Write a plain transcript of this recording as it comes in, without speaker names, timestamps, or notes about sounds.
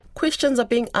Questions are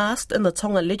being asked in the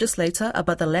Tonga legislature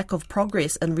about the lack of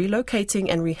progress in relocating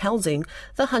and rehousing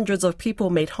the hundreds of people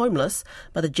made homeless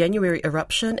by the January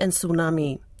eruption and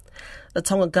tsunami. The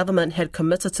Tonga government had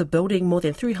committed to building more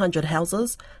than 300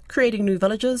 houses, creating new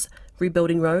villages,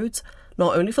 rebuilding roads,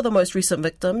 not only for the most recent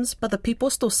victims, but the people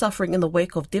still suffering in the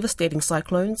wake of devastating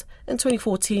cyclones in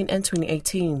 2014 and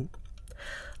 2018.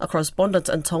 A correspondent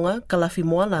in Tonga, Kalafi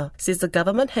Moala, says the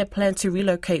government had planned to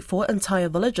relocate 4 entire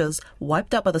villages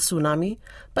wiped out by the tsunami,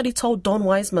 but he told Don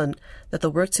Wiseman that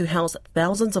the work to house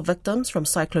thousands of victims from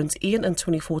cyclones Ian in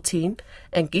 2014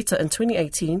 and Gita in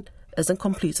 2018 isn't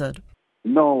completed.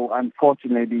 No,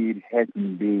 unfortunately it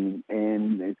hasn't been,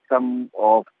 and some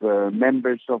of the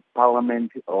members of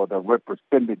parliament or the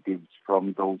representatives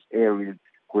from those areas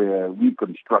where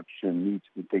reconstruction needs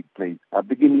to take place are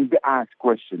beginning to ask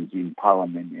questions in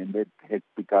Parliament, and that has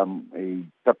become a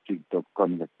subject of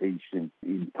conversation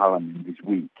in Parliament this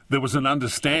week. There was an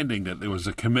understanding that there was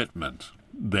a commitment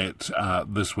that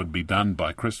this would be done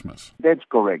by Christmas. That's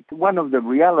correct. One of the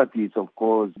realities, of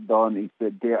course, Don, is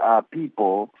that there are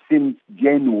people since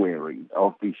January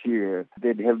of this year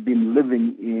that have been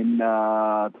living in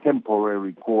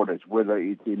temporary quarters, whether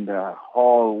it's in the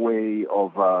hallway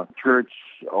of a church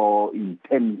or in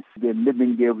tents. They're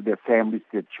living there with their families,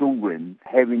 their children,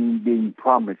 having been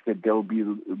promised that they'll be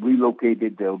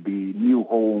relocated, there'll be new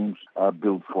homes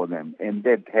built for them, and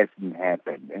that hasn't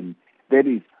happened. And that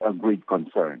is a great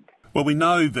concern. Well, we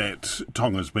know that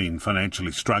Tonga's been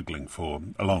financially struggling for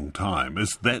a long time.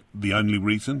 Is that the only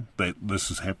reason that this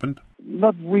has happened?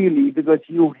 Not really, because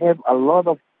you have a lot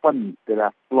of funds that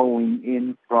are flowing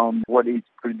in from what is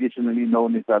traditionally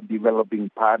known as our developing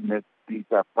partners. These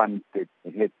are funds that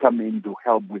have come in to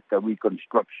help with the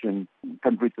reconstruction.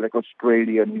 Countries like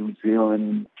Australia, New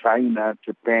Zealand, China,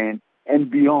 Japan,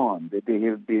 and beyond, that they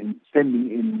have been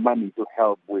sending in money to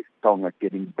help with Tonga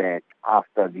getting back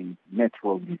after the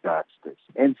natural disasters.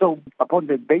 And so upon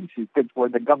that basis, that's why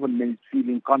the government is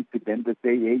feeling confident to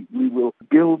say, hey, we will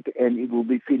build and it will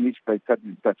be finished by such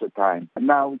and such a time. And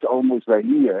now it's almost a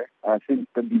year since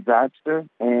the disaster,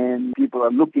 and people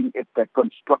are looking at the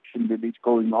construction that is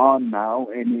going on now,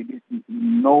 and it is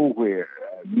nowhere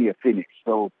near finished.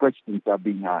 So questions are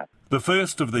being asked. The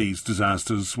first of these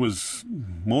disasters was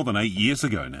more than 8 years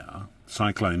ago now,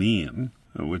 Cyclone Ian,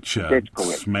 which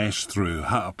smashed through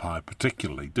Ha'apai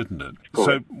particularly, didn't it?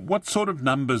 Correct. So what sort of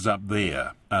numbers up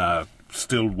there are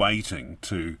still waiting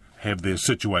to have their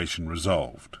situation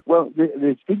resolved? Well,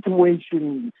 the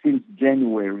situation since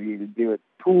January, there are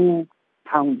 2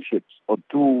 townships or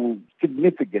 2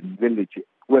 significant villages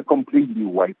were completely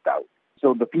wiped out.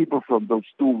 So the people from those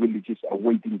 2 villages are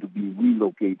waiting to be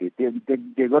relocated.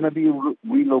 They're going to be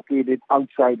relocated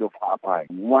outside of Ha'apai.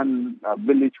 One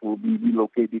village will be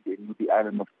relocated into the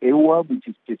island of Ewa, which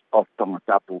is just off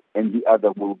Tongatapu, and the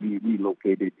other will be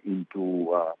relocated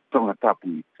into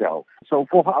Tongatapu itself. So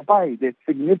for Ha'apai, that's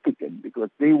significant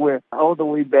because they were all the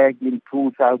way back in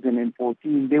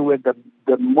 2014. They were the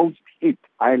most hit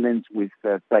islands with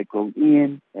Cyclone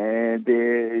Ian, and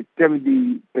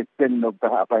 70% of the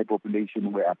Ha'apai population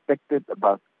were affected,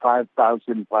 about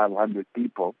 5,500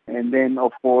 people. And then,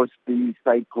 of course, the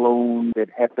cyclone that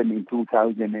happened in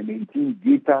 2018,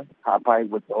 Gita, Ha'apai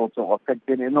was also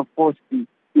affected. And, of course, the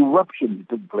eruption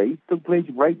took place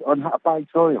right on Ha'apai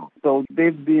soil. So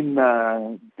they've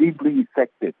been deeply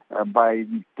affected by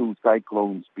these 2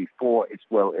 cyclones before, as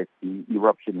well as the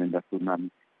eruption and the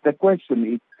tsunami. The question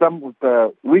is, some of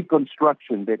the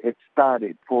reconstruction that had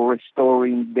started for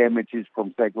restoring damages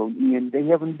from Cyclone Ian, they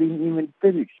haven't been even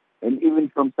finished. And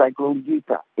even from Cyclone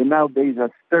Gita. And now there's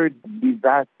a third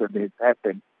disaster that's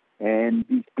happened, and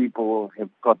these people have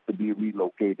got to be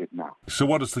relocated now. So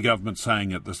what is the government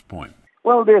saying at this point?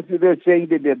 Well, they're saying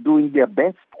that they're doing their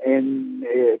best, and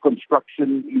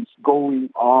construction is going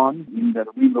on in the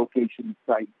relocation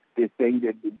site. They're saying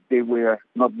that they were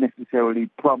not necessarily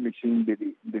promising that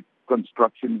the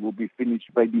construction will be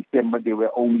finished by December. They were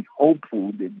only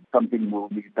hopeful that something will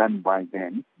be done by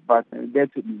then. But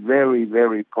that's very,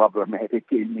 very problematic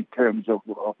in terms of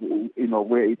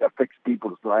where it affects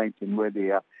people's lives and where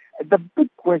they are. The big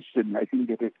question, I think,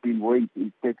 that has been raised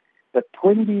is that the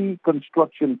 20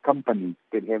 construction companies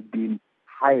that have been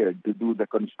hired to do the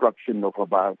construction of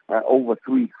about over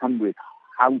 300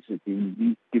 houses in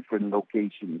these different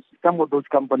locations. Some of those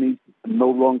companies no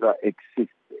longer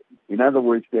exist. In other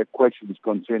words, there are questions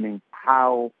concerning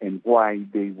how and why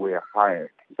they were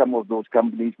hired. Some of those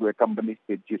companies were companies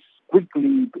that just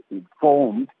quickly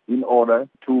formed in order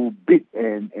to bid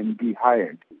and be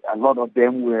hired. A lot of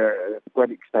them were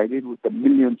quite excited with the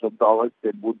millions of dollars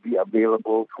that would be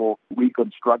available for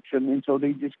reconstruction, and so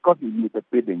they just got into the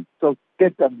bidding. So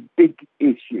that's a big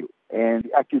issue. And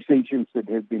the accusations that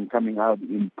have been coming out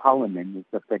in Parliament is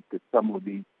the fact that some of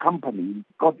the companies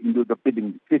got into the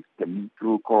bidding system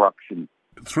through corruption.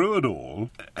 Through it all,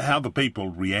 how are the people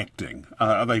reacting?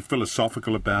 Are they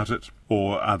philosophical about it,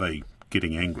 or are they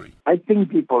getting angry? I think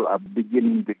people are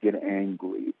beginning to get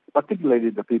angry, particularly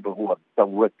the people who are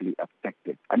directly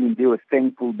affected. I mean, they were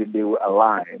thankful that they were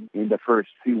alive in the first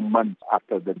few months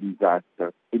after the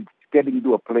disaster. It's getting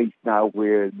to a place now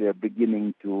where they're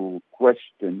beginning to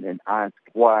question and ask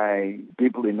why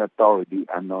people in authority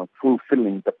are not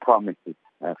fulfilling the promises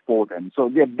for them. So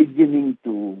they're beginning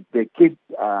to, their kids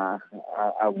are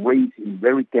raised in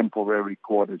very temporary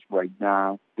quarters right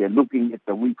now. They're looking at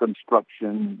the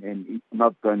reconstruction, and it's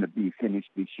not going to be finished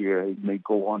this year. It may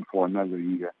go on for another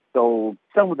year. So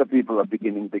some of the people are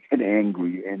beginning to get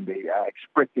angry, and they are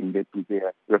expressing that to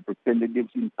their representatives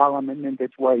in Parliament, and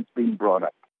that's why it's being brought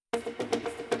up.